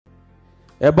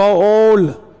Above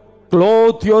all,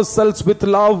 clothe yourselves with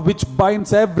love, which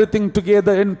binds everything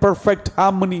together in perfect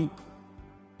harmony.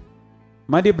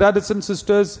 My dear brothers and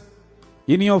sisters,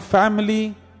 in your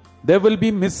family, there will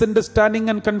be misunderstanding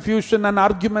and confusion and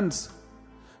arguments.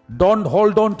 Don't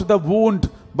hold on to the wound,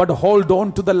 but hold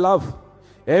on to the love.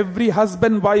 Every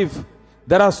husband, wife,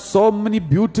 there are so many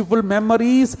beautiful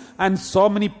memories and so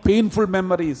many painful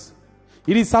memories.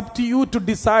 It is up to you to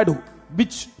decide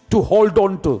which to hold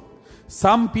on to.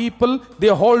 Some people, they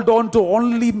hold on to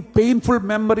only painful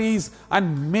memories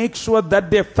and make sure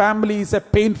that their family is a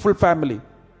painful family.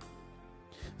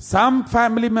 Some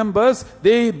family members,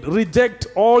 they reject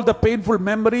all the painful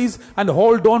memories and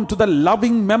hold on to the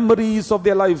loving memories of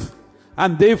their life.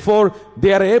 And therefore,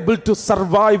 they are able to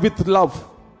survive with love.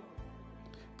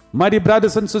 My dear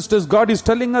brothers and sisters, God is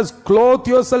telling us, clothe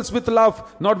yourselves with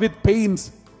love, not with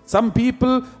pains. Some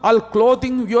people are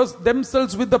clothing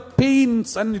themselves with the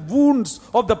pains and wounds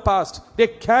of the past. They're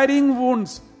carrying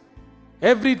wounds.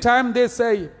 Every time they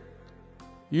say,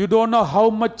 you don't know how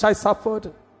much I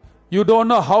suffered. You don't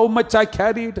know how much I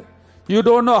carried. You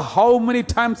don't know how many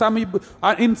times I'm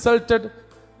insulted.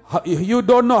 You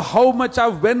don't know how much I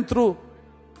went through.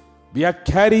 We are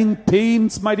carrying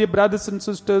pains, my dear brothers and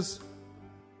sisters.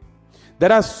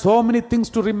 There are so many things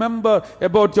to remember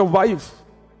about your wife.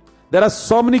 There are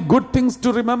so many good things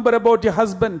to remember about your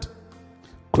husband.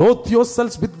 Clothe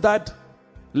yourselves with that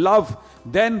love.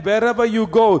 Then wherever you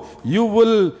go, you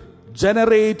will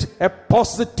generate a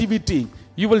positivity.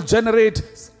 You will generate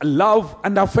love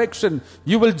and affection.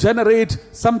 You will generate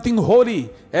something holy.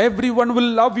 Everyone will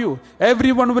love you.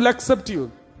 Everyone will accept you.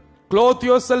 Clothe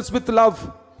yourselves with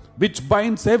love, which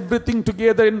binds everything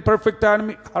together in perfect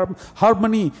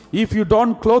harmony. If you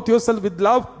don't clothe yourself with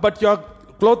love, but you are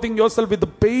clothing yourself with the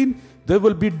pain, there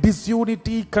will be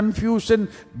disunity, confusion,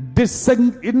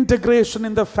 disintegration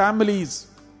in the families.